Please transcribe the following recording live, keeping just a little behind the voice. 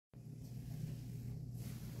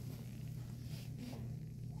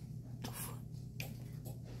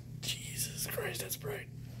it's bright.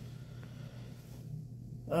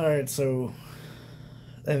 Alright, so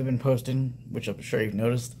I've been posting, which I'm sure you've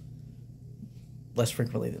noticed, less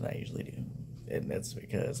frequently than I usually do. And that's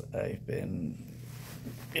because I've been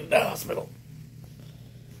in the hospital.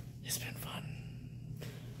 It's been fun.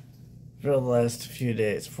 For the last few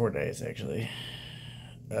days, 4 days actually,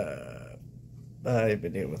 I've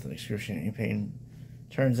been dealing with an excruciating pain.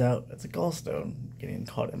 Turns out it's a gallstone getting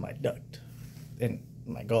caught in my duct, in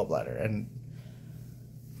my gallbladder, and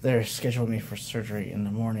they're scheduling me for surgery in the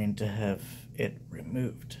morning to have it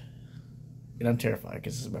removed. And I'm terrified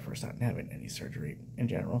because this is my first time having any surgery in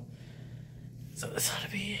general. So this ought to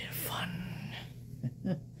be fun.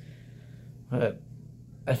 But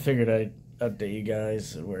I figured I'd update you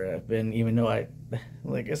guys where I've been, even though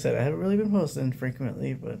like I said, I haven't really been posting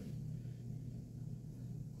frequently, but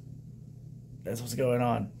that's what's going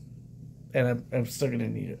on. And I'm still going to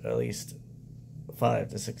need at least 5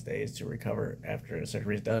 to 6 days to recover after the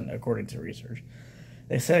surgery is done, according to research.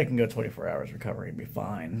 They say I can go 24 hours recovery and be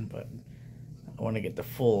fine, but I want to get the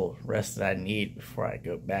full rest that I need before I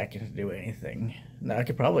go back and do anything. Now, I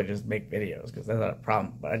could probably just make videos, because that's not a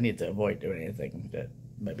problem, but I need to avoid doing anything that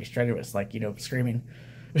might be strenuous, like, screaming.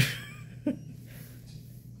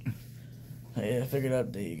 Yeah, I figured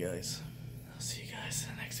I'd update you guys.